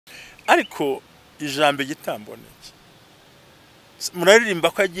ariko ijambo igitambo niki muraririmba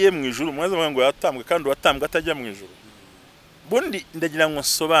ko agiye mu ijuru mwaze ngo yatambwe kandi watambwe atajya mu ijuru bundi ndagira ngo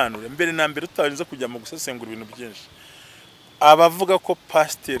nsobanure mbere na mbere utarinze kujya mu gusesengura ibintu byinshi abavuga ko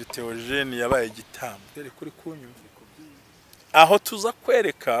pasteur theogene yabaye igitambo kuri kunyumva aho tuza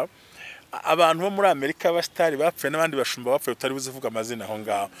kwereka abantu bo muri Amerika abastari bapfuye n'abandi bashumba bapfuye utari buzivuga amazina aho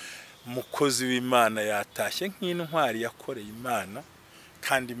ngaho mukozi w'Imana yatashye nk'intwari yakoreye Imana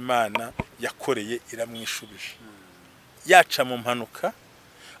kandi Imana yakoreye iramwishubije yaca mu mpanuka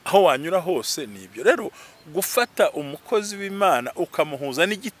aho wanyura hose nibyo rero gufata umukozi w'Imana ukamuhuza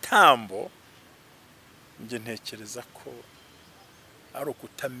n'igitambo nje ntekereza ko ari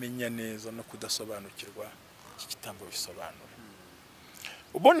ukutamenya neza no kudasobanukirwa iki gitambo bisobanura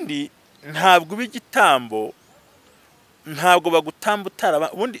ubundi ntabwo bigitambo ntabwo bagutamba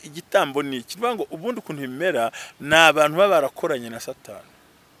utaraba ubundi igitambo ni iki ngo ubundi ukuntu bimera n'abantu barakoranye na Satani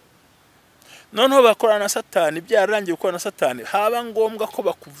noneho bakorana na Satani byarangiye gukora na Satani haba ngombwa ko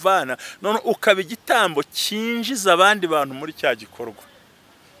bakuvana none ukaba igitambo kinjiza abandi bantu muri cya gikorwa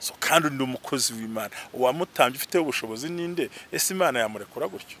so kandi ndi umukozi w'Imana uwamutambye ufite ubushobozi ninde ese Imana yamurekura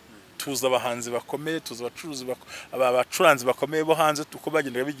gutyo tuza abahanzi bakomeye tuza abacuruzi abacuranzi bakomeye bo hanze tuko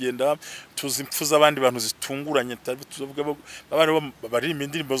bagenda bigenda tuza impfu z'abandi bantu zitunguranye tuvuga bari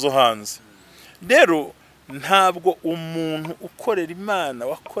indirimbo zo hanze rero ntabwo umuntu ukorera Imana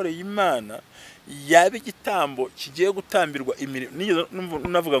wakoreye Imana yaba igitambo kigiye gutambirwa imirimo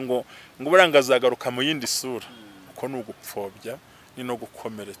navuga ngo barangazagaruka mu yindi sura uko n'ugupfobya ni no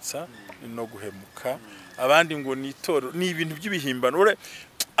gukomeretsa ni no guhemuka abandi ngo nitoro ni ibintu by'ibihimbano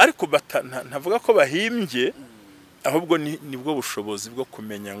ariko ntavuga ko bahimbye ahubwo nibwo bushobozi bwo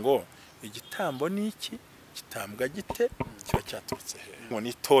kumenya ngo igitambo ni iki gitambwa gite kiba cyaturutse he ngo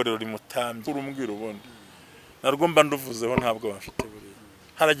nitorero rimutambye urumbwira ubundi narwo mba nduvuzeho ntabwo bafite buri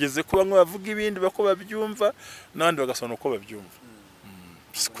harageze kuba ngo bavuga ibindi bako babyumva n'abandi bagasona uko babyumva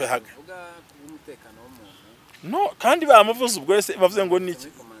sikwe haga no kandi bamuvuze ubwo wese bavuze ngo niki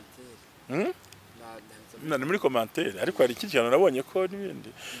nani muri commentaire ariko hari ikindi cyane nabonye ko n'ibindi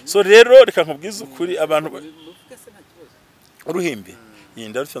so rero reka nkubwiza ukuri abantu ruhimbi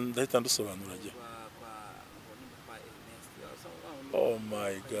yinda ndahita ndusobanura je oh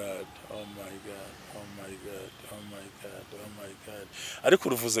my god oh my god oh my god oh my god oh my god ariko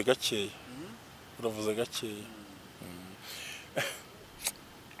uruvuze gakeya uravuze gakeya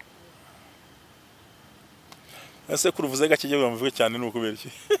ese kuruvuze gakeya bamuvuge cyane nuko beriki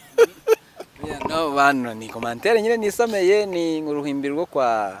no bano ni commentaire nyine nisomeye ni uruhimbi rwo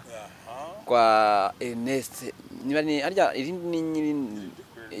kwa Ernest niba ni arya iri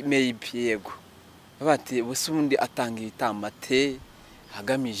maybe yego bati busundi atanga ibitambate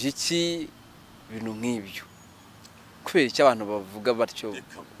hagamije iki ibintu nk'ibyo kubera icyo abantu bavuga batyo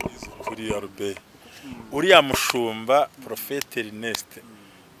kuri Arbe uriya mushumba Prophet Ernest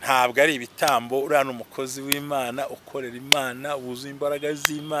ntabwo ari ibitambo uriya n'umukozi w'Imana ukorera Imana wuzuye imbaraga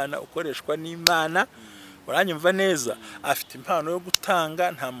z'Imana ukoreshwa n'Imana uranyumva neza afite impano yo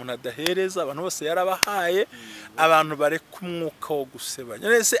gutanga nta muntu adahereza abantu bose yarabahaye abantu bareka umwuka wo gusebanya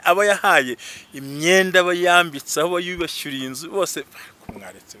nese abo yahaye imyenda abo yambitse abo yubashyuriye inzu bose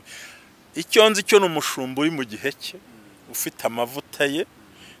kumwaretse icyo nzi cyo n'umushumba uri mu gihe cye ufite amavuta ye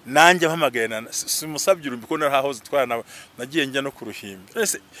nanjye mpamagaye simusabye urumbi ko naraho zitwana nagiye njya no ku ruhimbi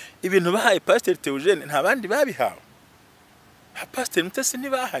nese ibintu bahaye pasteur Theogene nta bandi babihawe ha pasteur Mutesi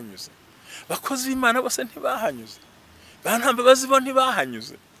ntibahanyuze bakozi b'Imana bose ntibahanyuze bantamba bazibo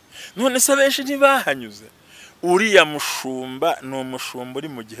ntibahanyuze none se benshi ntibahanyuze uriya mushumba no mushumba uri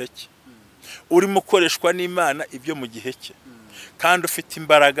mu gihe cye uri mukoreshwa n'Imana ibyo mu gihe cye kandi ufite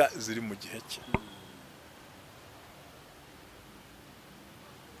imbaraga ziri mu gihe cye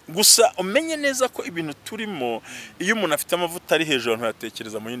gusa umenye neza ko ibintu turimo iyo umuntu afite amavuta ari hejuru abantu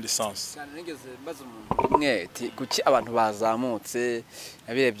yatekereza mu yindi sense cyane nigeze mbaza umuntu umwe kuki abantu bazamutse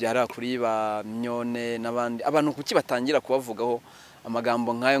nabirebye ari kuri ba Myone nabandi abantu kuki batangira kubavugaho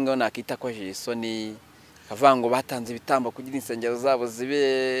amagambo nkayo ngayo nakita ko Jesoni avango batanze ibitambo kugira insengero zabo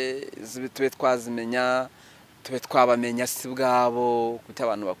tube twazimenya tube twabamenya si bwabo kuti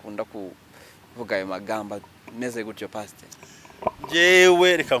abantu bakunda kuvuga ayo magambo meze gutyo pastor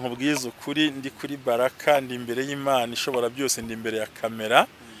yewe reka nkubwize ukuri ndi kuri Baraka ndi imbere y'Imana ishobora byose ndi imbere ya kamera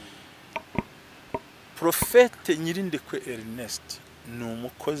Prophet Nyirindekwe Ernest ni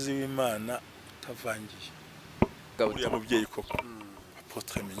umukozi w'Imana utavangiye uriya mubyeyi koko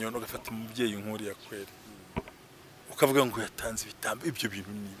apotre Mignone ugafata umubyeyi nk'uri yakwere ukavuga ngo yatanze ibitambo ibyo bintu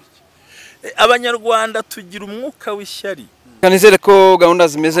n'ibiki abanyarwanda tugira umwuka w'ishyari Nizere ko gahunda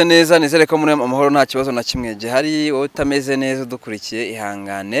zimeze neza nizere ko muri amahoro nta kibazo na kimwe gihari wowe utameze neza dukurikiye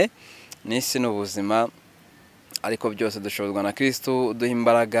ihangane n'isi n'ubuzima, ariko byose dushobozwa na Kristo uduha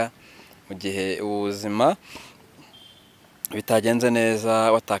imbaraga mu gihe ubuzima bitagenze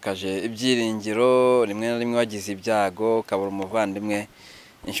neza, watakaje ibyiringiro, rimwe na rimwe wagize ibyago, ukabura umuvandimwe,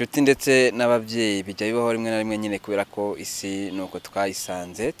 inshuti ndetse n'ababyeyi. Bijya bibaho rimwe na rimwe nyine kubera ko isi nuko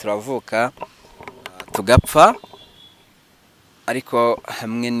twayisanze, turavuka tugapfa, ariko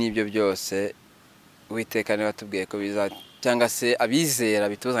hamwe n'ibyo byose Uwiteka niba tubwiye ko cyangwa se abizera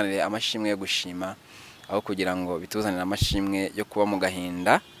bituzanire amashimwe yo gushima, aho kugira ngo bituzanire amashimwe yo kuba mu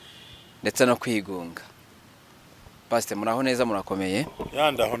gahinda ndetse no kwigunga. Pastor, muraho neza, murakomeye?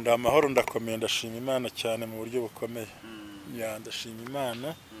 Ndaho ndamahoro, ndakomeye, ndashima Imana cyane mu buryo bukomeye. Ndashima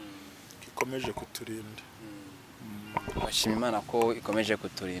Imana ikomeje kuturinda. Bashima Imana ko ikomeje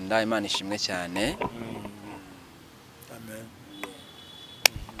kuturinda, Imana ishimwe cyane. Amen.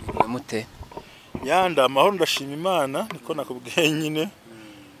 Mute? Ndamahoro, ndashima Imana, niko nakubwiye nyine.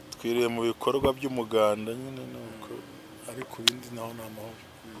 Twiriye mu bikorwa by'umuganda nyine, nuko ariko ibindi naho namahoro.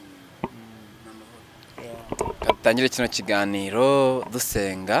 Katangire kino kiganiro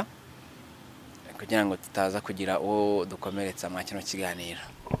dusenga kugira ngo tutaza kugira uwo dukomeretsa mu kino kiganiro.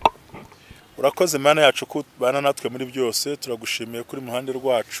 Urakoze Mana yacu ko bana natwe muri byose, turagushimiye kuri muhande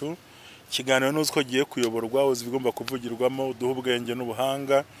rwacu. Ikiganiro nuzi ko giye kuyoborwa, uzi bigomba kuvugirwamo, uduha ubwenge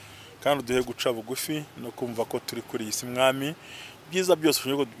n'ubuhanga, kandi uduhe guca bugufi no kumva ko turi kuri iyi si Mwami. Byiza byose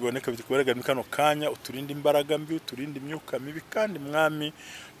ushobora kuboneka bikugaragara mu kano kanya, uturinde imbaraga mbi, uturinde imyuka mibi, kandi Mwami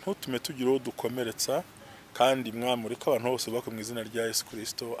ntutume tugira uwo dukomeretsa, kandi Mwami ureka abantu bose bakwe mu izina rya Yesu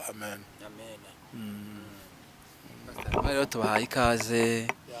Kristo. Amen. Rero tubahaye ikaze,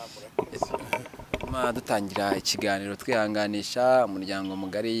 dutangira ikiganiro twihanganisha umuryango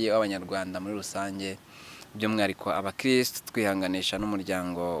mugari w'Abanyarwanda muri rusange, by'umwihariko abakristo, twihanganisha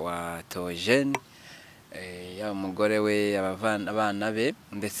n'umuryango wa theogene, yaba umugore we, abana be,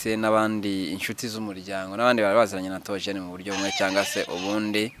 ndetse n'abandi inshuti z'umuryango n'abandi bari baziranye na theogene mu buryo bumwe cyangwa se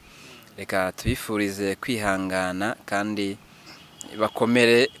ubundi. Reka tubifurize kwihangana kandi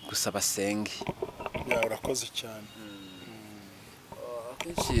bakomere, gusa basenge. Urakoze cyane.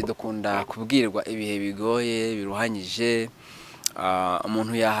 Akenshi dukunda kubwirwa ibihe bigoye biruhanyije,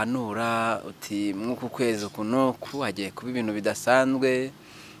 umuntu yahanura uti mwuku kwezi kunuku hagiye kuba ibintu bidasanzwe,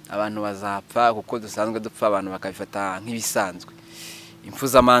 abantu bazapfa kuko dusanzwe dupfa, abantu bakabifata nk'ibisanzwe. Impfu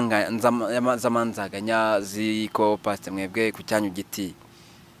z'amanzaganya ziko Pastor mwebwe ku cyanyu giti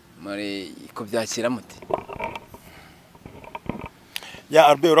muri kubyakira muti?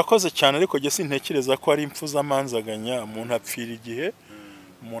 Albert, urakoze cyane, ariko jye sintekereza ko ari impfu z'amanzaganya. Umuntu apfira igihe,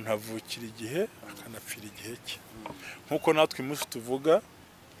 umuntu avukira igihe, akanapfira igihe cye, nkuko natwe umunsi tuvuga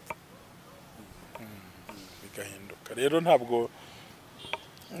bigahinduka. Rero ntabwo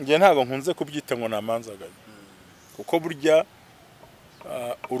nkunze kubyita ngo ni amanzaganya, kuko burya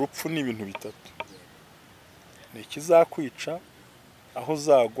urupfu ni ibintu bitatu: ni ikizakwica, aho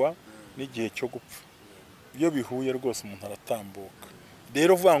uzagwa, n'igihe cyo gupfa. Iyo bihuye rwose umuntu aratambuka.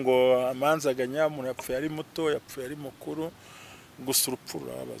 Rero uvuga ngo amanzaganya, umuntu yapfuye ari muto, yapfuye ari mukuru, gusa urupfu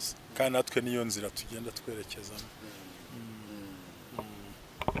rurababaza, kandi natwe niyo nzira tugenda twerekezamo.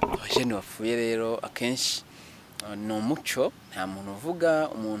 Abajene bapfuye rero akenshi ni umuco, nta muntu uvuga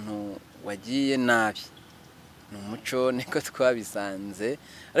umuntu wagiye nabi, ni umuco, niko twabisanze.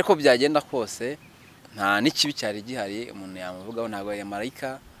 Ariko byagenda kose nta n'ikibi cyari gihari umuntu yamuvugaho, ntabwo ari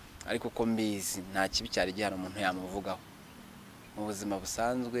marayika, ariko uko mbizi nta kibi cyari gihari umuntu yamuvugaho. Mu buzima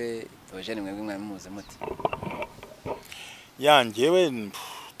busanzwe theogene mwebwe mwari muzi muti? Njyewe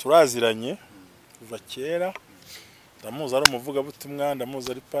turaziranye kuva kera, ndamuzi ari umuvugabutumwa,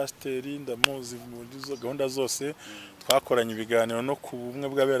 ndamuzi ari pasiteri, ndamuzi muri gahunda zose. Twakoranye ibiganiro no ku bumwe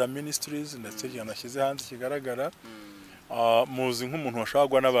bw'abera ministries, ndetse yanashyize hanze kigaragara. Muzi nk'umuntu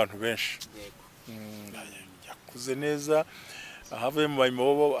washagwa n'abantu benshi, yakuze neza, ahavuye mu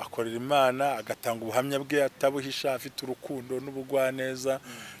bayimobo, akorera Imana, agatanga ubuhamya bwe atabuhisha, afite urukundo n'ubugwaneza,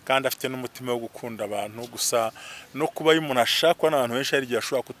 kandi afite n'umutima wo gukunda abantu. Gusa no kuba umuntu ashakwa n'abantu benshi, hari igihe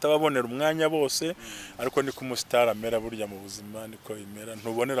ashobora kutababonera umwanya bose, ariko niko umusitari amera burya mu buzima, niko bimera.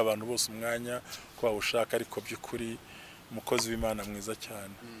 Ntubonera abantu bose umwanya ko bawushaka, ariko by'ukuri umukozi w'Imana mwiza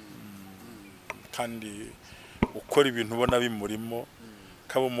cyane, kandi ukora ibintu ubona bimurimo,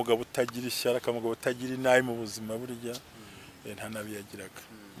 kaba umugabo utagira ishyara, kaba umugabo utagira inabi mu buzima, burya nta nabi yagiraga.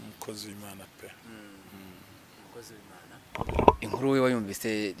 Umukozi w'Imana pe. Umukozi w'Imana. Inkuru we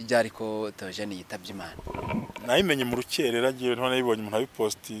wayumvise ryari ko theogene yitabye Imana? Nayimenye mu rukerera, ngiye nabibonye umuntu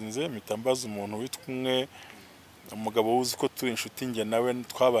abipostinze, mpita mbaza umuntu witwa umwe, umugabo uzi ko turi inshuti, njye nawe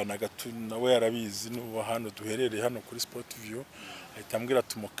twabanaga, nawe yarabizi, n'ubu hano duherereye hano kuri Sport View, ahita ambwira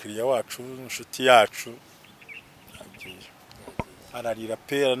ati umukiriya wacu, inshuti yacu agiye. ararira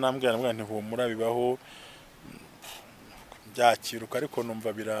pe aranambwira namwe ntihumura bibaho byakiruka ariko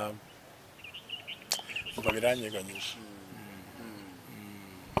numva biranyeganyije.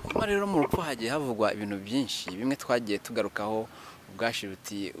 Rero mu rupfu hagiye havugwa ibintu byinshi bimwe twagiye tugarukaho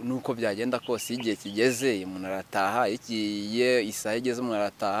ubwashiruti nuko byagenda kose igihe kigeze umuntu arataha igiye isaha igeze umuntu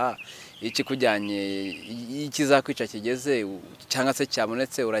arataha iki kujyanye ikizakwica kigeze cyangwa se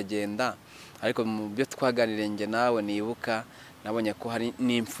cyabonetse uragenda ariko mu byo twaganiriye nge nawe nibuka nabonye ko hari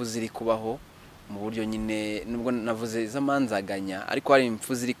n'impfu ziri kubaho mu buryo nyine nubwo navuze zamanzaganya ariko hari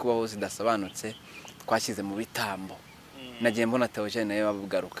impfu ziri kubaho zidasobanutse twashyize mu bitambo. Nagiye mbona theogene nayo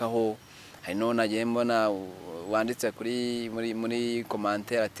babugarukaho hari no nagiye mbona wanditse kuri muri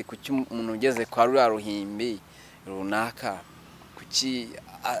commentaire ati kucyi umuntu ugeze kwa ruhimbi runaka kucyi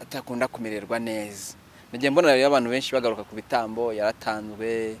atakunda kumererwa neza. Nagiye mbona rero abantu benshi bagaruka ku bitambo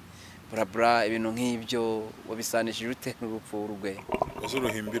yaratanzwe bra ibintu nk'ibyo wabisanishije ute n'urupfu rwe.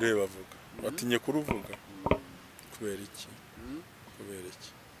 Uruhimbi rero bavuga batinye kuruvuga kubera iki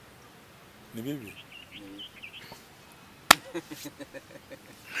ni bibi.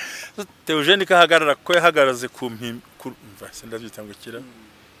 Theogene kahagarara ko yahagaraze ku mpimbi mva sindabyitangukira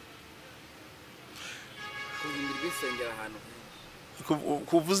kuhimbira bisengera ahantu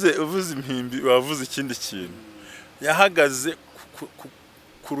uvuze impimbi wavuze ikindi kintu yahagaze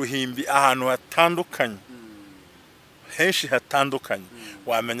ku ruhimbi ahantu hatandukanye henshi hatandukanye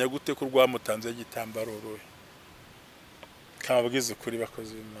wamenya gute ko rwamutanzweho igitambaro rohe kababwiza kuri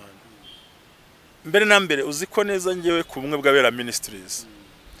bakoze Imana mbere na mbere uziko neza ngewe ku bumwe bw'abera ministries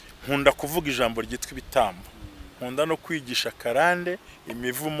nkunda kuvuga ijambo ryitwa ibitambo nkunda no kwigisha karande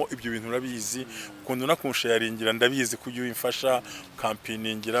imivumo ibyo bintu urabizi ukunda no kunsharingira ndabizi kujya uyimfasha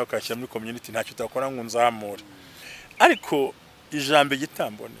campaigningira ukashyira muri community ntacyo utakora ngo nzamure ariko ijambo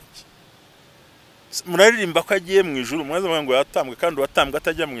igitambo niki muraririmba ko agiye mu ijuru mwaza ngo yatambwe kandi watambwe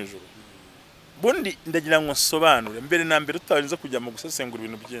atajya mu ijuru bundi ndagira ngo nsobanure mbere na mbere utarinze kujya mu gusesengura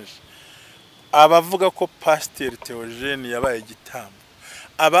ibintu byinshi abavuga ko Pasteur Theogene yabaye igitambo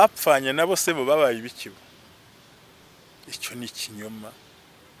abapfanye nabo se bo babaye ibikibo icyo ni ikinyoma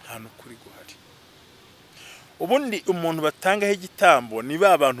nta n'ukuri guhari. Ubundi umuntu batangaho igitambo ni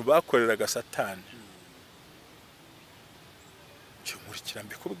ba bantu bakoreraga Satani cyo nkurikira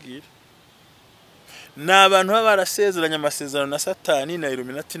mbikubwira ni abantu baba barasezeranye amasezerano na Satani na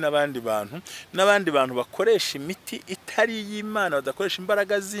Illuminati n'abandi bantu bakoresha imiti itari y'Imana badakoresha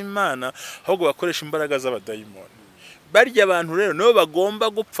imbaraga z'Imana ahubwo bakoresha imbaraga z'abadayimoni. Barya abantu rero nibo bagomba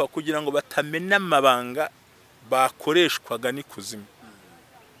gupfa kugira ngo batamena amabanga bakoreshwaga n'ikuzimu.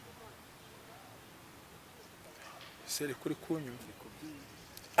 Sere kuri kunyumva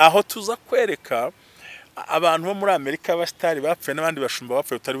aho tuza kwereka abantu bo muri Amerika abastari bapfuye n'abandi bashumba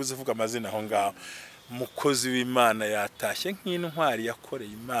bapfuye utari buzivuga amazina aho ngaho. Umukozi w'Imana yatashye nk'intwari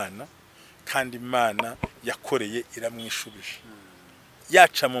yakoreye Imana kandi Imana yakoreye iramwishubije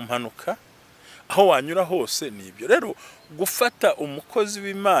yaca mu mpanuka aho wanyura hose nibyo rero gufata umukozi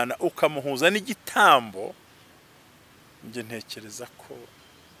w'Imana ukamuhuza n'igitambo nje ntekereza ko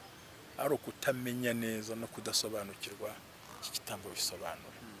ari ukutamenya neza no kudasobanukirwa igitambo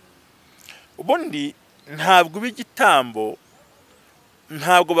bisobanura. Ubundi ntabwo bigitambo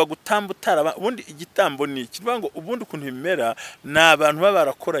ntabwo bagutamba utaraba ubundi igitambo ni kivuga ngo ubundi kuntu bimera nabantu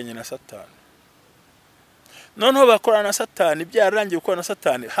barakoranye na Satani noneho bakorana na Satani byararangiye gukora na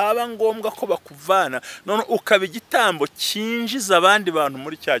Satani haba ngombwa ko bakuvana none ukaba igitambo kinjiza abandi bantu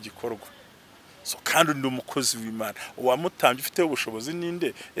muri cya gikorwa so kandi ndi umukozi w'Imana uwamutambye ufite ubushobozi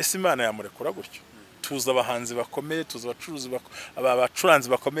ninde ese Imana yamurekura gutyo. Tuza abahanzi bakomeye tuza abacuruzi abacuranzi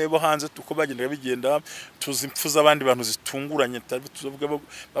bakomeye bo hanze tuko bagenda bigenda tuza impfuza abandi bantu zitunguranye tuvuga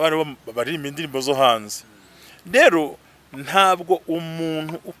bari indirimbo zo hanze. Rero ntabwo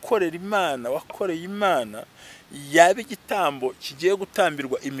umuntu ukorera Imana wakoreye Imana yaba igitambo kigiye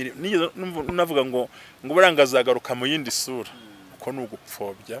gutambirwa imirimo navuga ngo barangazagaruka mu yindi sura uko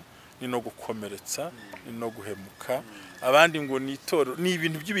n'ugupfobya ni no gukomeretsa ni no guhemuka abandi ngo nitoro ni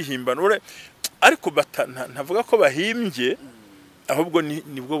ibintu by'ibihimbano ariko ntavuga ko bahimbye ahubwo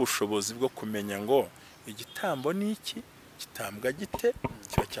nibwo bushobozi bwo kumenya ngo igitambo ni iki gitambwa gite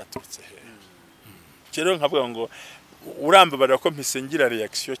kiba cyaturutse he. Rero nkavuga ngo urambabarira ko mpisengira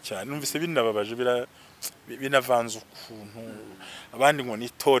reaction cyane numvise binababaje binavanze ukuntu abandi ngo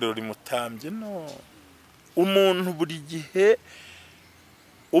nitorero rimutambye no umuntu buri gihe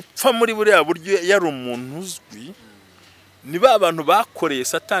upfa muri buriya buryo yari umuntu uzwi ni ba bantu bakoreye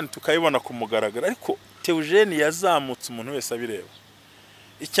Satani tukayibona kumugaragara ariko Theogene yazamutse umuntu wese abireba.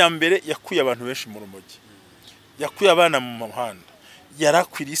 Icyambere yakuye abantu benshi mu rumogi yakuye abana mu muhanda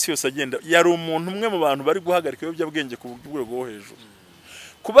yarakwiriye isi yose agenda, yari umuntu umwe mu bantu bari guhagarika ibiyobyabwenge ku rwego rwo hejuru.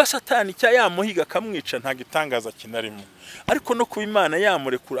 Kuba Satani cya yamuhiga akamwica nta gitangaza kinarimo, ariko no kuba Imana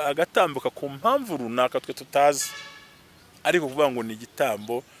yamurekura agatambuka ku mpamvu runaka twe tutazi, ariko kuvuga ngo ni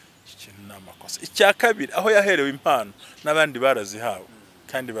igitambo ikintu n'amakosa. Icya kabiri, aho yaherewe impano n'abandi barazihawe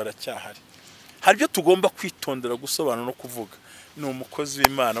kandi baracyahari, hari byo tugomba kwitondera gusobanura no kuvuga. Ni umukozi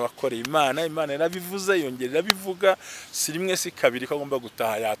w'Imana wakoreye Imana, Imana yarabivuze yongera irabivuga, si rimwe si kabiri ko agomba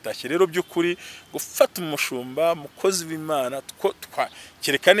gutaha yatashye. Rero by'ukuri gufata umushumba mukozi w'Imana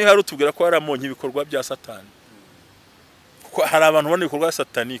kereka niba hari utubwira ko haramonye ibikorwa bya Satani, kuko hari abantu babona ibikorwa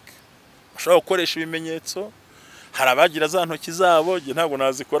satanike bashobora gukoresha ibimenyetso. Hari abagira za ntoki zabo, ntabwo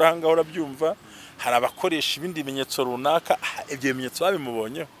nazikora aha ngaho urabyumva. Hari abakoresha ibindi bimenyetso runaka, ibyo bimenyetso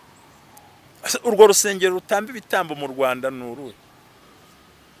babimubonyeho. Urwo rusengero rutamba ibitambo mu Rwanda ni uruhe?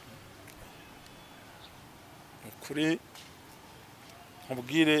 Kuri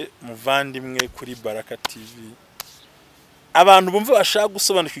mubwire muvandimwe kuri Baraka TV, abantu bumva bashaka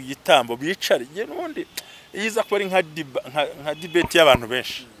gusobanukirwa igitambo bicare. N'ubundi yiza kuba ari nka debate y'abantu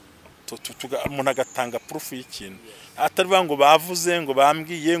benshi, umuntu agatanga proof y'ikintu, atari ngo bavuze ngo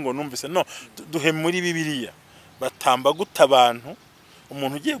bambwiye ngo numvise. No, duhe muri Bibiliya batamba guta abantu.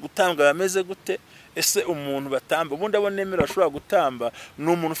 Umuntu ugiye gutanga bameze gute? Ese umuntu batamba ubundi abonemera ashobora gutamba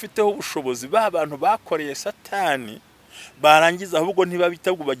ni umuntu ufiteho ubushobozi. Ba abantu bakoreye Satani barangiza ahubwo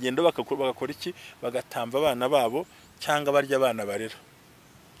ntibabitabwo bagenda bagakora iki? Bagatamba abana babo cyangwa barya abana barera.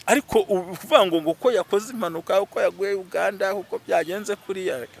 Ariko uvuga ngo uko yakoze impanuka, uko yaguye Uganda, uko byagenze kuri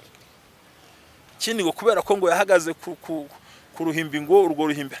yareka kindi ngo kubera ko ngo yahagaze ku ruhimbi, ngo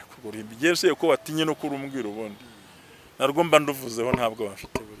urwo ruhimbi Yesu ko watinye no kurumbwira ubundi narwo mba nduvuzeho ntabwo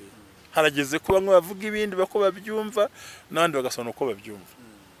bafite buri. Harageze kuba ngo bavuga ibindi bako babyumva n'abandi bagasona uko babyumva.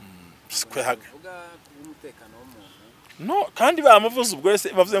 Sikwe haga no, kandi bamuvuze ubwo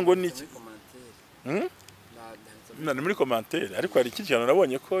wese bavuze ngo niki nani muri commentaire, ariko hari iki cyane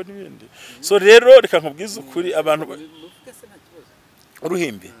nabonye ko n'ibindi. So rero reka nkubwize ukuri abantu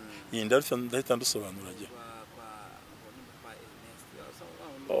ruhimbi yinda ndahita ndusobanura je.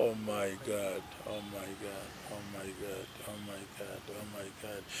 Oh my God, oh my God, oh my God, oh my God, oh my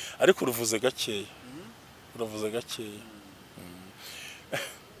God. Ariko uruvuze gakeya, uruvuze gakeya.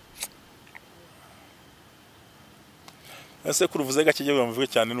 Ese kuruvuze gakeya bamuvuge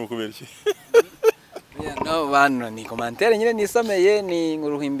cyane nuko beriki. No bano ni commentaire nyine nisomeye, ni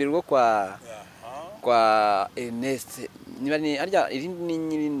uruhimbi rwo kwa KNC. Niba ni arya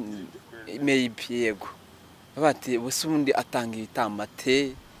irindi maybe yego. Bati busundi atanga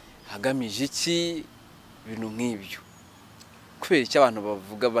ibitamate hagamije iki ibintu nk'ibyo. Kubera icyo abantu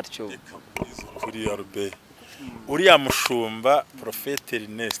bavuga batyo kuri Rwabo uriya mushumba Prophet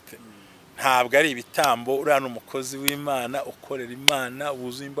Ernest ntabwo ari ibitambo. Uriya ni umukozi w'Imana ukorera Imana,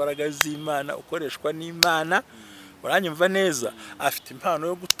 wuzuye imbaraga z'Imana, ukoreshwa n'Imana. Uranyumva neza, afite impano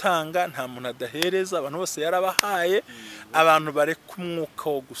yo gutanga, nta muntu adahereza. Abantu bose yarabahaye, abantu bareka umwuka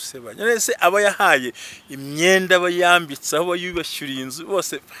wo gusebanya. Nese abo yahaye imyenda bayambitse, abo yubashyuriye inzu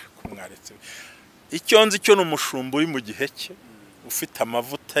bose kumwaretse. Icyo nzi cyo n'umushumba uri mu gihe cye ufite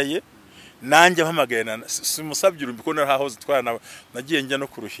amavuta ye. Nanjye mpamagaye simusabye urumbi ko narahoze twana nagiye njya no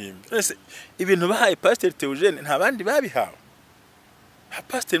ku ruhimbi. Nese ibintu bahaye Pastor Theogene nta bandi babihawe.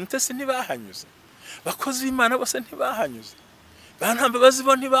 Pastor Mutesi ntibahanyuze, bakozi b'Imana bose ntibahanyuze, bantamba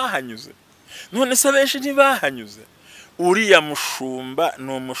bazibo ntibahanyuze, none se benshi ntibahanyuze. Uriya mushumba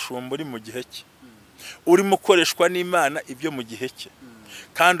ni umushumba uri mu gihe cye, uri mukoreshwa n'Imana ibyo mu gihe cye,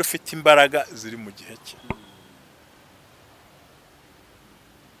 kandi ufite imbaraga ziri mu gihe cye.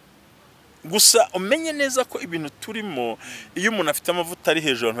 Gusa umenye neza ko ibintu turimo, iyo umuntu afite amavuta ari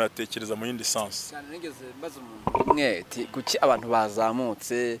hejuru ntatekereza mu yindi sense. Cyane nigeze mbaza umuntu umwe ati kuki abantu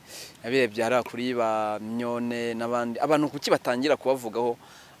bazamutse yabirebye ari kuri ba myone n'abandi abantu kuki batangira kubavugaho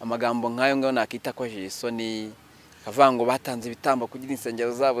amagambo nk'ayo ngayo nakita ko isoni, avango batanze ibitambo kugira insengero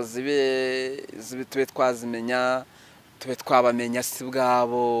zabo zibe tube twazimenya, tube twabamenya si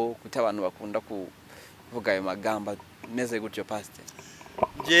bwabo. Kuki abantu bakunda kuvuga ayo magambo meze gutyo Pastor?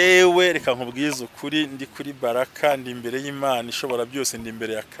 Yewe reka nkubwize ukuri, ndi kuri Baraka, ndi imbere y'Imana ishobora byose, ndi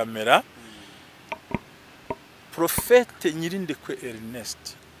imbere ya kamera. Prophet Nyirindekwe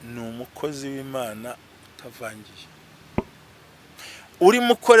Ernest ni umukozi w'Imana utavangiye, uri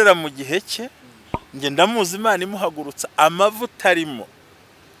mukorera mu gihe cye. Nge ndamuzi Imana imuhagurutsa, amavuta arimo.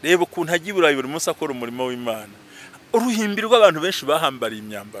 Reba ukuntu agiye Burayi buri munsi akora umurimo w'Imana. Uruhimbi rw'abantu benshi bahambariye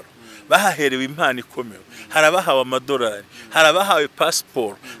imyambaro, bahaherewe impano ikomeye. Harabahawe amadolari, harabahawe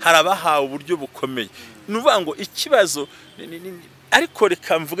passport, harabahawe uburyo bukomeye. Nuvuga ngo ikibazo ariko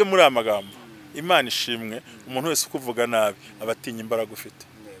reka mvuge muri amagambo, Imana ishimwe umuntu wese ukuvuga nabi abatinya imbaraga ufite.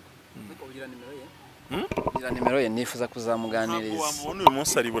 Gira nimero ye nifuza kuzamuganiriza. Wamubona uyu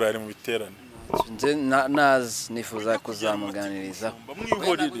munsi ari burare mu biterane. Nje nazi nifuza kuzamuganiriza.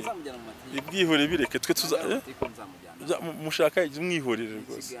 Mwihorere. Ibwihorere bireke twe tuza mushaka mwihorere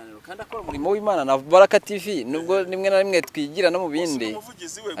rwose. Kandi akora umurimo w'Imana na Baraka TV nubwo rimwe na rimwe twigira no mu bindi.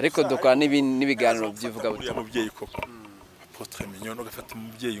 Ariko dukora n'ibiganiro by'ivuga butumwa. Mubyeyi koko. Apotre Mignon ugafata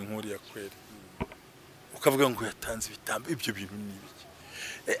umubyeyi inkuru yakwere. Ukavuga ngo yatanze ibitambo ibyo bintu n'ibiki.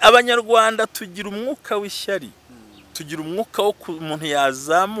 Abanyarwanda tugira umwuka w'ishyari. Tugira umwuka wo umuntu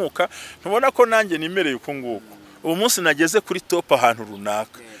yazamuka ntubona ko nanjye nimereye uko nguko. Ubu munsi nageze kuri top ahantu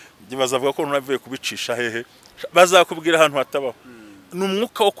runaka. Bazavuga ko navuye kubicisha hehe. Bazakubwira ahantu hatabaho. Ni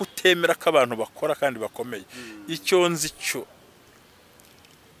umwuka wo kutemera ko abantu bakora kandi bakomeye. Icyo nzi cyo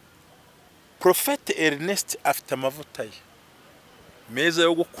Prophet Ernest afite amavuta ye meza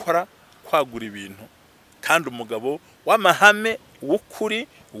yo gukora kwagura ibintu kandi umugabo w'amahame w'ukuri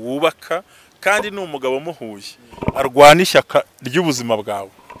wubaka kandi ni umugabo muhuye arwana ishyaka ry'ubuzima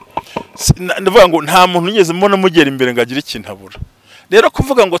bwawe. Ndavuga ngo nta muntu ugeze mbona mugera imbere ngo agire ikintu abura. Rero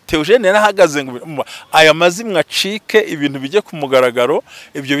kuvuga ngo theogene yarahagaze ngo aya mazimwe acike ibintu bijye ku mugaragaro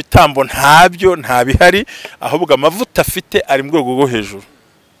ibyo bitambo ntabyo ntabihari ahubwo amavuta afite ari mu rwego rwo hejuru.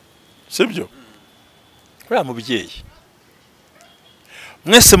 Sibyo? Uriya mubyeyi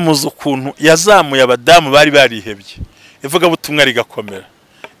mwese muzi ukuntu yazamuye abadamu bari barihebye ivuga butumwa rigakomera.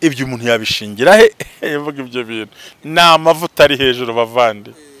 Ibyo umuntu yabishingira he ivuga ibyo bintu na amavuta ari hejuru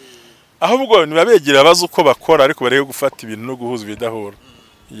bavande. Ahubwo nibabegera bazi uko bakora ariko bareke gufata ibintu no guhuza bidahura.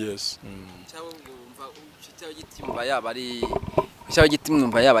 Yes. Cyangwa umva cyo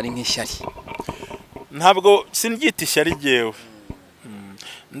gitimba yaba ari nk'ishyari. Ntabwo singyita ishyari jewe.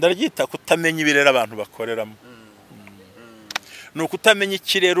 Ndaryita kutamenya ibirera abantu bakoreramo. Nuko utamenya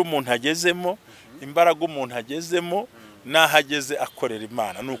ikirere umuntu agezemo, imbaraga umuntu agezemo nahageze akorera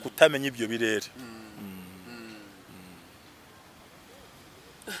Imana. Nuko utamenya ibyo birere.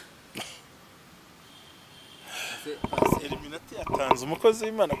 Ntiyatanze umukozi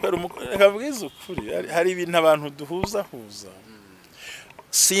w'Imana kwera akabwiza ukuri hari ibintu abantu duhuza.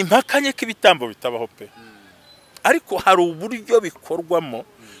 Simpakanye ko ibitambo bitabaho pe. Ariko hari uburyo bikorwamo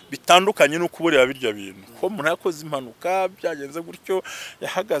bitandukanye no kubureba biryo bintu. Ko umuntu yakoze impanuka byagenze gutyo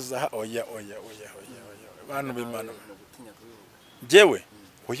yahagaze aha oya. Abantu b'Imana. Jewe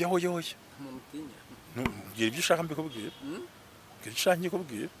oya. Ngira ibyo ushaka mbikubwira. Ngira ushaka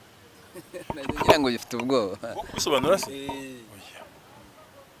nkikubwira. Nagira ngo gifite ubwoba. Bisobanura se? Oya.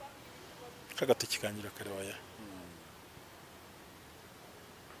 Kagate kikangira kare oya.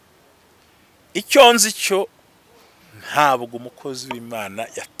 Icyo nzi cyo ntabwo umukozi w'Imana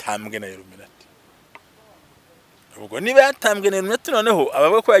yatambwe na Illuminati. Ubwo niba yatambwe na Illuminati noneho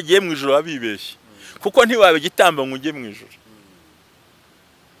abavuga ko yagiye mu ijuru babibeshye. Kuko ntiwabe gitambo ngo ujye mu ijuru.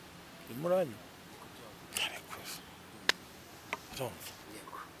 Imuranye.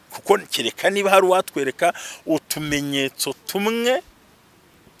 Kuko kereka niba hari uwatwereka utumenyetso tumwe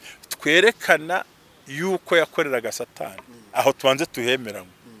twerekana yuko yakoreraga Satani. Aho tubanze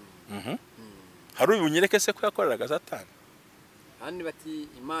tuhemeramo. Hari ubunyereke se ko yakoreraga Satani. Handi bati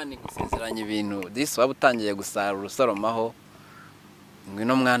Imana igusezeranya ibintu disi waba utangiye gusarura urusoromaho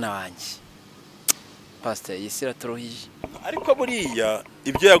ngwino mwana wanjye. Pastor yisira turuhije. Ariko buriya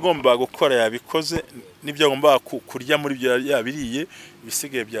ibyo yagomba gukora yabikoze nibyo agomba kurya muri byo yabiriye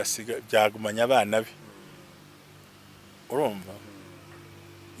bisigaye byagumanya abana be. Urumva?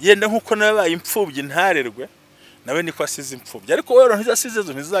 Yenda nkuko nabaye impfubyi ntarerwe nawe niko asize impfubyi. Ariko wewe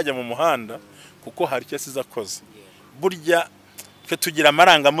ntizasize ntizajya mu muhanda kuko hari icyo asize akoze. Burya twe tugira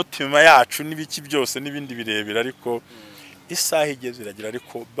amarangamutima yacu n'ibiki byose n'ibindi birebera ariko isaha igeze iragira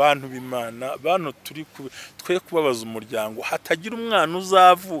ariko bantu b'Imana bantu twe kubabaza umuryango hatagira umwana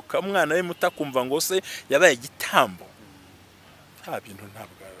uzavuka umwana we mutakumva ngo se yabaye igitambo. Nta bintu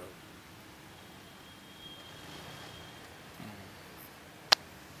ntabwo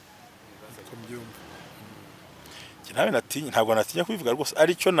ntabwo natinya kubivuga rwose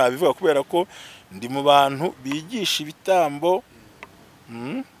aricyo nabivuga kubera ko ndi mu bantu bigisha ibitambo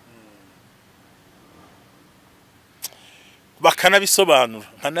bakanabisobanura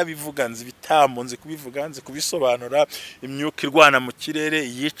nkanabivuga nzi ibitambo nzi kubivuga nzi kubisobanura imyuka irwana mu kirere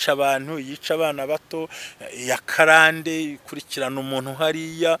yica abantu yica abana bato ya karande ikurikirana umuntu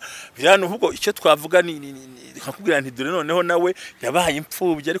hariya birano ahubwo icyo twavuga ni nkakubwira nti dore noneho nawe yabaye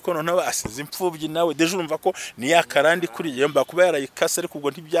impfubyi ariko noneho asize impfubyi nawe deje urumva ko ni ya karande kuriye mba kuba yarayikase ariko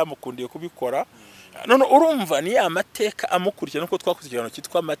ubwo ntibyamukundiye kubikora none urumva ni ya mateka amukurikirana uko twakuze ikintu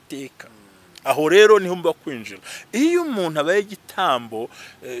cyitwa amateka aho rero niho mba kwinjira. Iyo umuntu abaye igitambo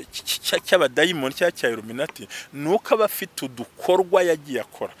cy'abadayimoni cyangwa cya Illuminati, nuko aba afite udukorwa yagiye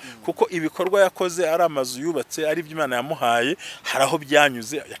akora, kuko ibikorwa yakoze ari amazu yubatse, ari ibyo Imana yamuhaye, hari aho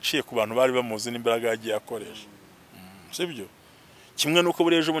byanyuze, yaciye ku bantu bari bamuzi n'imbaraga yagiye akoresha. Sibyo? Kimwe nuko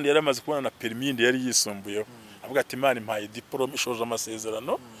buri ejo bundi yari amaze kubona na permis yindi yari yisumbuyeho, avuga ati Imana impaye diplome ishoje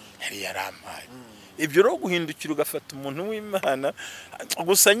amasezerano yari yarampaye. Ibyo rero guhindukira ugafata umuntu w'Imana,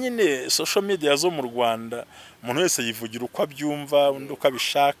 gusa nyine social media zo mu Rwanda umuntu wese yivugira uko abyumva, undi uko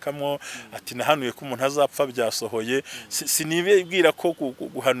abishakamo, ati nahanuye ko umuntu azapfa byasohoye. Sinibwira ko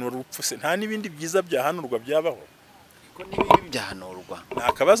guhanura urupfu se nta n'ibindi byiza byahanurwa byabaho, ko nibi byahanurwa.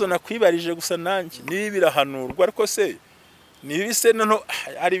 nta kabazo nakwibarije gusa nanjye nibi birahanurwa, ariko se nibi se no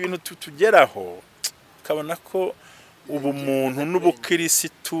ari ibintu tugeraho kabona ko ubumuntu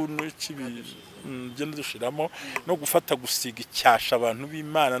n'ubukirisitu n'ikibiri genda dushiramo no gufata gusiga icyasha abantu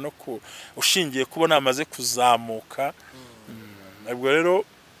b'Imana no ushingiye kubona amaze kuzamuka. Ubwo rero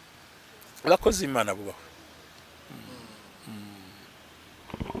abakozi Imana bubaho.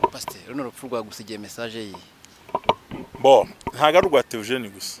 Pastor, runo rupfu rwagusigiye message yi? Ntago ari rwa theogene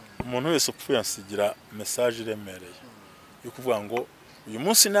gusa, umuntu wese upfuye ansigira message iremereye yo kuvuga ngo uyu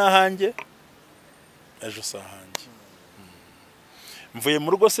munsi nahanjye, ejo sahanjye. Mvuye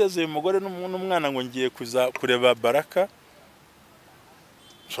mu rugo sezeye umugore n'umwana ngo ngiye kuza kureba Baraka,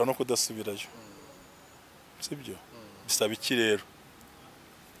 nshobora no kudasubirayo. Sibyo? Bisaba iki rero?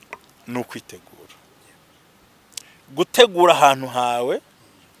 Ni ukwitegura. Gutegura ahantu hawe,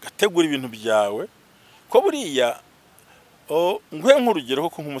 gategura ibintu byawe, ko buriya nkwe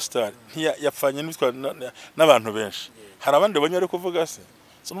nk'urugero ko nk'umusitari yapfanye n'abantu benshi. Hari abandi bonye ari kuvuga se.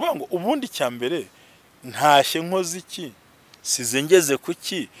 So nuvuga ngo ubundi cyambere ntashye nkoze iki? Size ngeze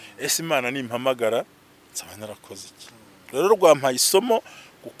kuki? Ese Imana nimpamagara nsaba narakoze iki? Rero rwampaye isomo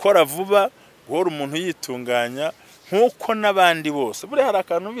gukora vuba, guhora umuntu yitunganya nkuko nabandi bose. Buri hari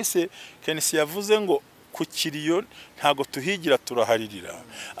akantu bise KNC yavuze ngo kukiriyo ntago tuhigira turaharirira,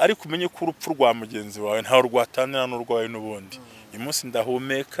 ariko umenye ko urupfu rwa mugenzi wawe ntaho rwatanira n'urwawe n'ubundi. Uyu munsi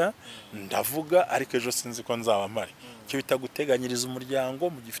ndahumeka, ndavuga, ariko ejo sinzi ko nzaba mpari. Cyo bita guteganyiriza umuryango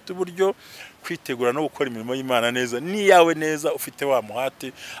mu gifite uburyo, kwitegura no gukora imirimo y'Imana neza, niyawe neza ufite wa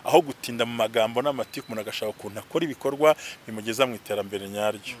muhati, aho gutinda mu magambo n'amatiku umuntu agashaka ukuntu akora ibikorwa bimugeza mu iterambere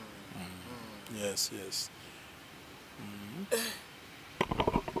nyaryo. Yes.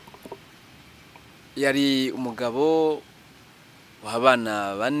 Yari umugabo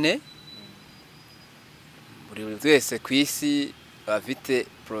w'abana 4, buri wese ku isi bafite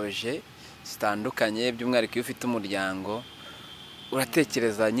projet zitandukanye, by'umwihariko iyo ufite umuryango.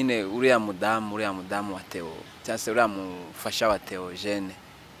 Uratekereza nyine uriya mudamu wa Theo, cyangwa se uriya mufasha wa theogene,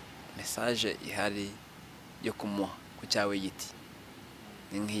 message ihari yo kumuha ku cyawe giti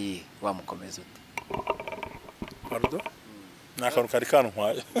ni nk'iyi, wamukomeza ute? Pardon? Nakaru kari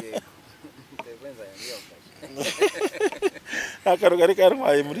kantwaye. Akarugari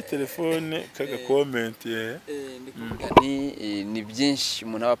karwaye muri telefone kaga comment ni byinshi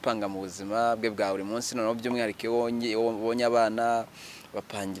umuntu abapanga mu buzima bwe bwa buri munsi. Noneho by'umwihariko wonye abana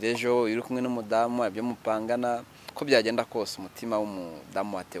bapangira ejo, iri kumwe n'umudamu abyo mupangana, ko byagenda kose umutima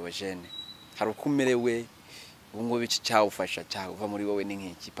w'umudamu wa theogene hari uko umerewe, ubu ngubu iki cyawufasha cyava muri wowe ni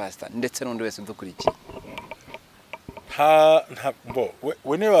nk'iki pastor, ndetse n'undi wese udukurikiye?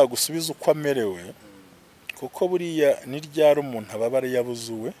 We ne bagusubiza uko amerewe, kuko buriya ni ryari umuntu ababare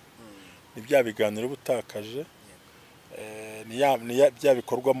yabuzuwe, ni bya biganiro butakaje, ni bya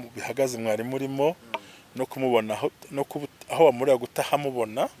bikorwa bihagaze mwari murimo, no kumubona aho wamurira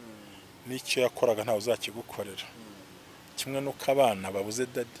gutahamubona, n'icyo yakoraga ntawe uzakigukorera. Kimwe nuko abana babuze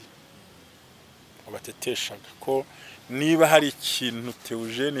dadi bateteshaga, ko niba hari ikintu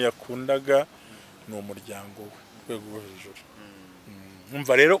theogene yakundaga ni umuryango we rwego rwo hejuru.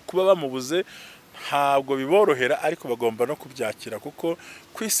 Umva rero kuba bamubuze ntabwo biborohera, ariko bagomba no kubyakira, kuko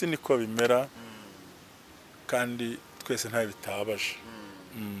kwisi niko bimera, kandi twese nta bitababaje.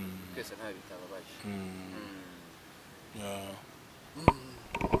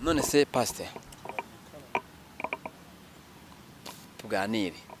 None se pastor,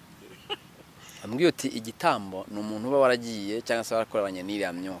 tuganire. Ambwiye uti igitambo ni umuntu uba waragiye cyangwa se warakoranye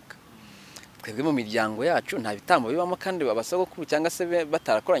n'iriya myuka. Twebwe mu miryango yacu nta bitambo bibamo, kandi babasogokuru cyangwa se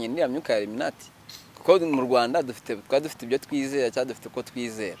batarakoranye n'iriya myuka ya Illuminati, kuko mu Rwanda dufite ibyo twizera cyangwa dufite uko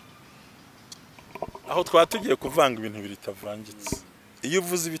twizera. Aho twatugiye kuvanga ibintu biritavangitse. Iyo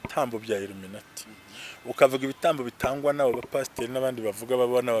uvuze ibitambo bya Illuminati, ukavuga ibitambo bitangwa n'abo bapasiteri n'abandi bavuga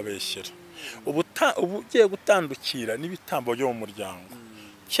babona babeshyera, ubu ugiye gutandukira n'ibitambo byo mu muryango.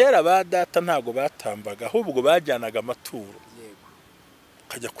 Kera ba data ntago batambaga, ahubwo bajyanaga amaturo.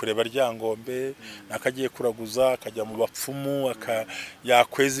 akajya kureba ryangombe nakagiye kuraguza akajya mu bapfumu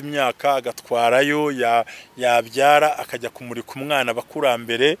yakweza imyaka agatwarayo yabyara akajya kumurika umwana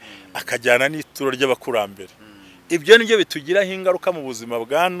bakurambere akajyana n'ituro ry'abakurambere. Ibyo nibyo bitugiraho ingaruka mu buzima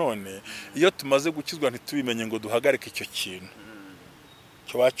bwa none iyo tumaze gukizwa ntitubimenye ngo duhagarike icyo kintu.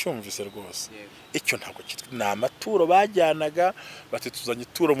 Cyo wacyumvise rwose. Icyo ntabwo ni amaturo bajyanaga bati tuzanye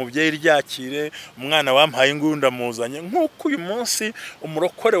ituro mubyeyi ryakire umwana wampaye ingunda muzanye nk'uko uyu munsi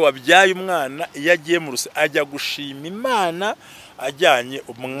umurokore wabyaye umwana iyo agiye mu ruse ajya gushima Imana ajyanye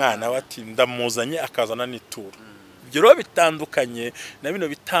umwana wati ndamuzanye akazana n'ituro. Ibyo rero bitandukanye na bino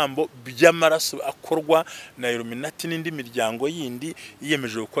bitambo by'amaraso akorwa na Illuminati n'indi miryango yindi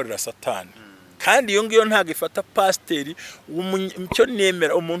yiyemeje gukorera Satani. Kandi iyo ngiyo ntago ifata pasiteri cyo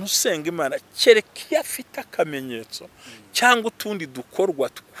nemera umuntu usenga Imana kereka iyo afite akamenyetso cyangwa utundi dukorwa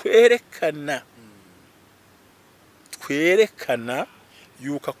twerekana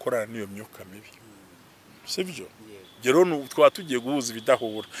yuko akorana n'iyo myuka mibi. Sibyo? Gero twaba tugiye guhuza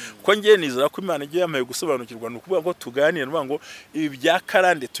ibidahura ko ngiye nizera ko Imana igiye yamaye gusobanukirwa nukuvuga ngo tuganire ngo ibi bya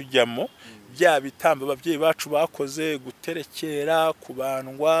karande tujyamo bya bitamba ababyeyi bacu bakoze guterekera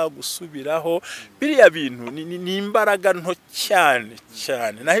kubandwa gusubiraho biriya bintu ni imbaraga nto cyane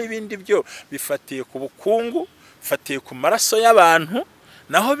naho ibindi byo bifatiye ku bukungu bifatiye ku maraso y'abantu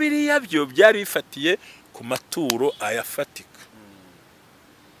naho biriya byo byari bifatiye ku maturo ayafatika.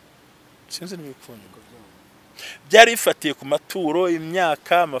 Sinzi n'ibipfunyo byari bifatiye ku maturo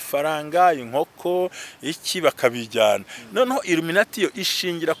imyaka amafaranga inkoko iki bakabijyana. Noneho Illuminati yo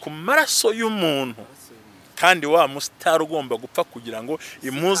ishingira ku maraso y'umuntu kandi wa mustar ugomba gupfa kugira ngo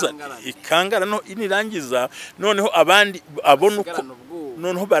imuza ikangara no inirangiza noneho abandi abona uko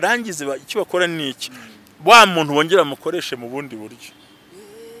noneho barangize icyo bakora niki wa muntu bongera mukoreshe mu bundi buryo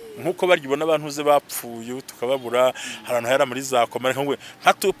nkuko baribona abantu ze bapfuye tukababura harantu hera muri za komare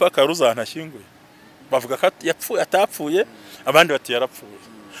nka Tupac ruzantashyinguye bavuga ko yapfuye atapfuye abandi bati yarapfuye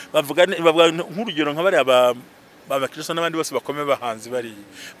bavuga nk'urugero nka bari abakristo n'abandi bose bakome bahanzi bari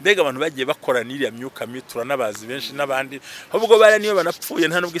mbega abantu bagiye bakora n'iriya myuka mitura n'abazi benshi n'abandi ahubwo bari niyo banapfuye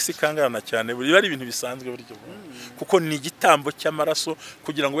nta nubwo isi kangarana cyane buri bari ibintu bisanzwe buryo kuko ni igitambo cy'amaraso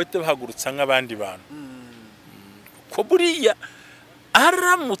kugira ngo bete bahagurutsa nk'abandi bantu ko buriya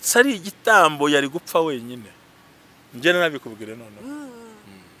aramutse ari igitambo yari gupfa wenyine njye nabikubwire none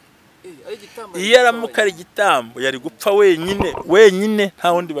iyo aramuka ari igitambo yari gupfa wenyine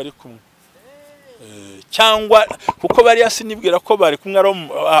nta wundi bari kumwe cyangwa kuko bari yasinibwira ko bari kumwe ari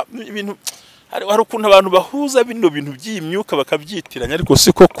ibintu hari ukuntu abantu bahuza bino bintu by'imyuka bakabyitiranya ariko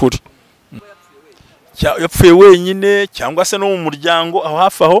siko kuri yapfuye wenyine cyangwa se no mu muryango aho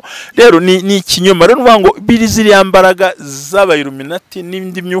hafi aho rero ni ikinyoma rero uvuga ngo biri ziriya mbaraga z'Abayilluminati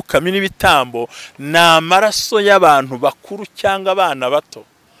n'indi myuka n'ibitambo n'amaraso y'abantu bakuru cyangwa abana bato.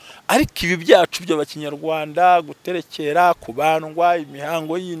 Ariko ibi byacu by'abakinyarwanda guterekera kubandwa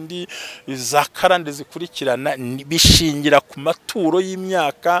imihango yindi za karande zikurikirana bishingira ku maturo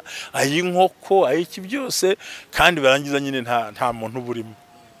y'imyaka ay'inkoko ayiki byose kandi barangiza nyine nta muntu burimo.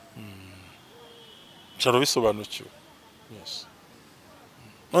 Cyaro bisobanukiwe. Yes.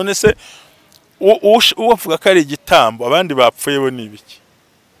 None se uwavuga ko ari igitambo abandi bapfuye bo nibiki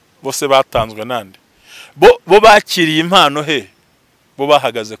bose batanzwe nande bo bakiriye impano he bo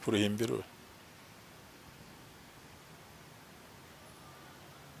bahagaze ku ruhimbi rwe.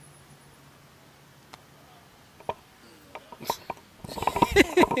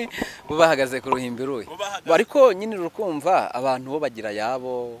 bo bahagaze ku ruhimbi rwe ariko nyine rukumva abantu bo bagira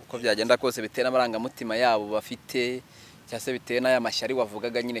yabo ko byagenda kose bitera amarangamutima yabo bafite cyase biteye n'aya mashyari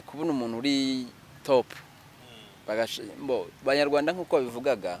wavugaga nyine kubona umuntu uri top bo banyarwanda nkuko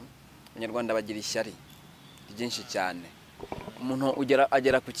bivugaga abanyarwanda bagira ishyari ryinshi cyane. Umuntu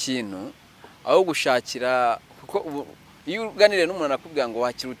agera ku kintu aho gushakira kuko iyo uganire n'umuntu nakubwira ngo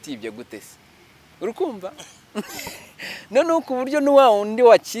wakira utibye gute se urukumva none ku buryo n'uwa undi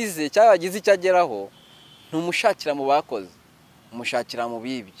wakize cyangwa agize icyo ageraho ntumushakira mu bakoze umushakira mu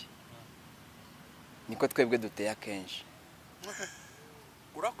bibye niko twebwe duteye akenshi.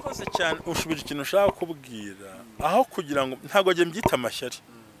 Urakoze cyane ushubira ikintu ushaka kubwira aho kugira ngo ntago ajye mbyita amashyari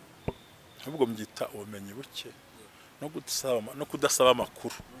ahubwo mbyita ubumenyi buke no kudasaba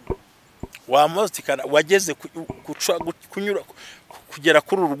amakuru wamuzikana wageze kunyura kugera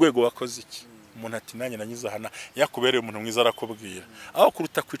kuri uru rwego wakoze iki umuntu ati nanjye nanyiza hana yakubereye umuntu mwiza arakubwira aho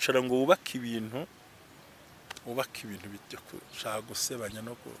kuruta kwicara ngo wubake ibintu bijya gushaka gusebanya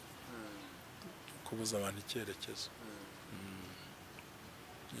no kubuza abantu icyerekezo.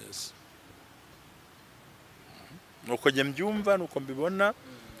 Yes. Nuko njye mbyumva nuko mbibona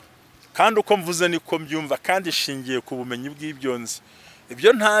kandi uko mvuze niko mbyumva kandi shingiye ku bumenyi bw'ibyonzi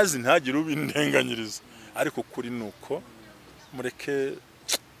ibyo ntazi ntagire ubindenganyiriza, ariko kuri nuko mureke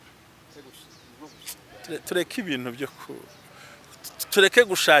tureke ibintu byo tureke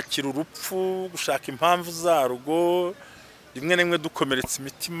gushakira urupfu, gushaka impamvu zarwo, rimwe rimwe dukomeretsa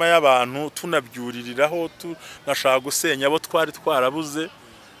imitima y'abantu tunabyuririraho, tunashaka gusenya abo twari twarabuze,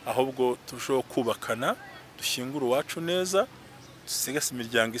 ahubwo turushaho kubakana, dushyingura uwacu neza, dusigase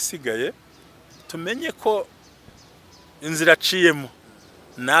imiryango isigaye, tumenye ko inzira aciyemo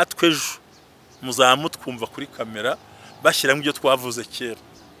natwe ejo muzamutwumva kuri kamera bashyiramo ibyo twavuze kera.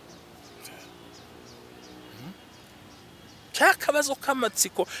 Cyakabazo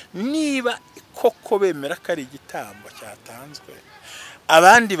k'amatsiko, niba koko bemera ko ari igitambo cyatanzwe,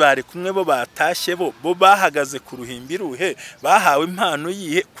 abandi bari kumwe bo batashye bo bahagaze ku ruhimbi ruhe, bahawe impano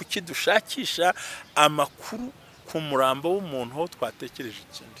yihe, kuki dushakisha amakuru ku murambo w'umuntu ho twatekereje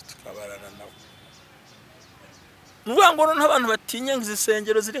ikindi tukabarana nawe? Nuvuga ngo n'abantu batinya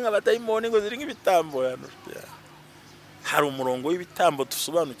nk'izisengero ziri nk'abadayimoni ngo ziri nk'ibitambo. Hari umurongo w'ibitambo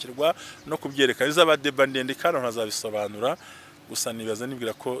dusobanukirwa no kubyerekana, iz'abadeba ndende kandi ntazabisobanura, gusa nibaza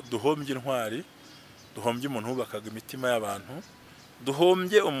nibwira ko duhombye intwari, duhombye umuntu wubakaga imitima y'abantu,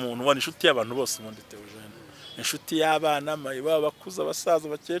 duhombye umuntu wari inshuti y'abantu bose ubundi theogene, inshuti y'abana, mayiba, abakuze, abasaza,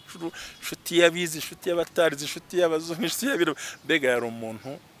 abakecuru, inshuti y'abizi, inshuti y'abatarizi, inshuti y'abazungu, inshuti y'abiro, mbega yari umuntu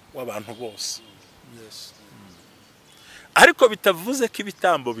w'abantu bose. Ariko bitavuze ko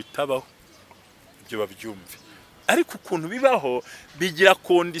ibitambo bitabaho, ibyo babyumve, ariko ukuntu bibaho bigira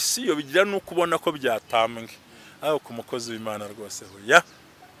kondisiyo, bigira no kubona ko byatambwe, aho ku mukozi w'Imana rwose hoya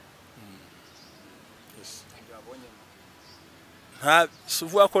nta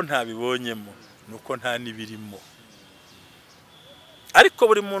suvuga ko ntabibonyemo, nuko nta nibirimo, ariko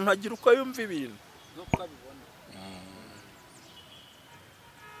buri muntu agira uko yumva ibintu.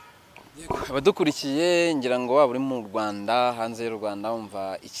 Abadukurikiye ngira ngo waba uri mu Rwanda, hanze y'u Rwanda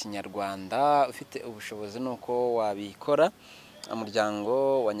wumva ikinyarwanda, ufite ubushobozi nuko wabikora.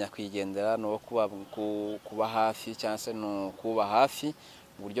 Umuryango wa nyakwigendera no kuba hafi cyangwa se no kuba hafi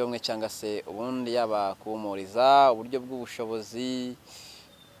uburyo bumwe cyangwa se ubundi, yaba kuhumuriza, uburyo bw'ubushobozi,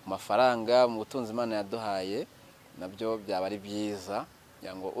 amafaranga, mu butunzi Imana yaduhaye, nabyo byaba ari byiza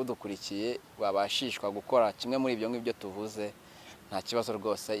kugira ngo udukurikiye wabashishwa gukora kimwe muri ibyo ngibyo tuvuze, nta kibazo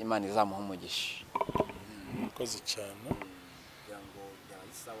rwose, Imana izamuha umugisha. Murakoze cyane,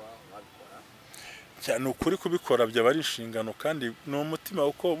 cyane ukuri kubikora byaba ari inshingano kandi ni umutima,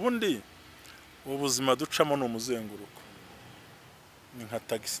 uko ubundi ubuzima ducamo ni umuzenguruko, ni nka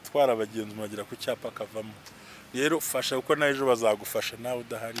tagisi itwara abagenzi mugera ku cyapa akavamo. Rero ufasha kuko na ejo bazagufasha nawe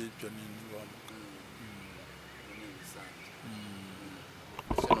udahari, ibyo ni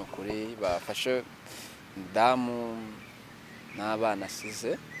ukuri. Bafashe damu n'abana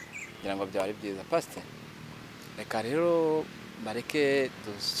asize, ngira ngo byari byiza. Pastor, reka rero bareke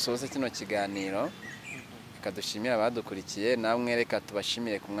dusoze kino kiganiro, reka dushimire abadukurikiye, namwe reka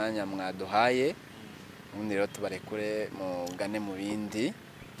tubashimire ku mwanya mwaduhaye, ubundi rero tubarekure mugane mu bindi.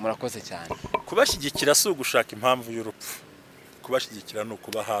 Murakoze cyane. Kubashyigikira si ugushaka impamvu y'urupfu, kubashyigikira ni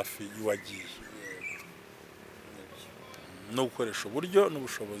ukuba hafi y'uwagiye, no gukoresha uburyo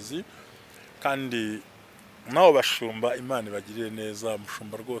n'ubushobozi, kandi naho bashumba Imana ibagirire neza,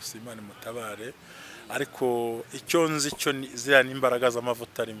 umushumba rwose Imana imutabare, ariko icyo nzi cyo ziriya n'imbaraga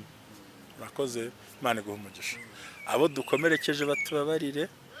z'amavuta arimo. Murakoze, Imana iguhe umugisha. Abo dukomerekeje batubabarire,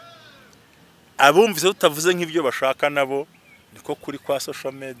 abumvise tutavuze nk'ibyo bashaka nabo niko kuri kwa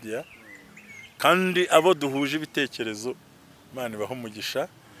social media, kandi abo duhuje ibitekerezo Imana ibahe umugisha,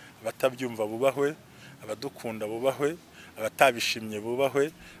 abatabyumva bubahwe, abadukunda bubahwe, abatabishimye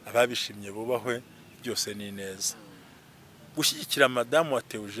bubahwe, ababishimye bubahwe, byose ni neza. Gushyigikira madamu wa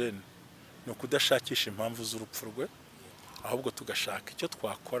theogene ni ukudashakisha impamvu z'urupfu rwe, ahubwo tugashaka icyo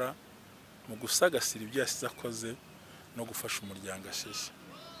twakora mu gusagasira ibyo yasize akoze no gufasha umuryango asize,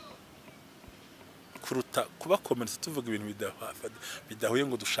 kuruta kubakomeretsa tuvuga ibintu bidahuye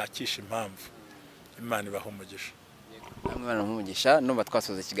ngo dushakishe impamvu. Imana ibahe umugisha. Imana umugisha. Numva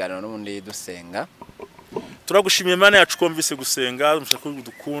twasoza ikiganiro n'ubundi dusenga. Turagushimiye Imana yacu kumvise gusenga, mushaka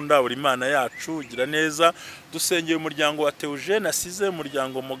dukunda uri Imana yacu, gira neza. Dusengeye umuryango wa theogene asize,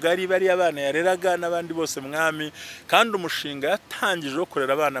 umuryango mugari, bari abana yareraga n'abandi bose mwami, kandi umushinga yatangije wo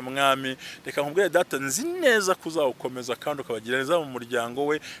kurera abana mwami, reka nkubwire data, nzi neza kuzawukomeza kandi ukabagira neza mu muryango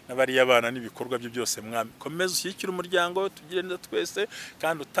we n'abari abana n'ibikorwa bye byose mwami. Komeza ushyigikire umuryango, tugire neza twese,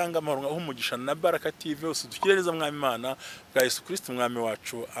 kandi utanga amahoro umugisha na Baraka TV, usudukire neza mwami Imana, bwa Yesu Kristo mwami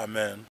wacu, amen.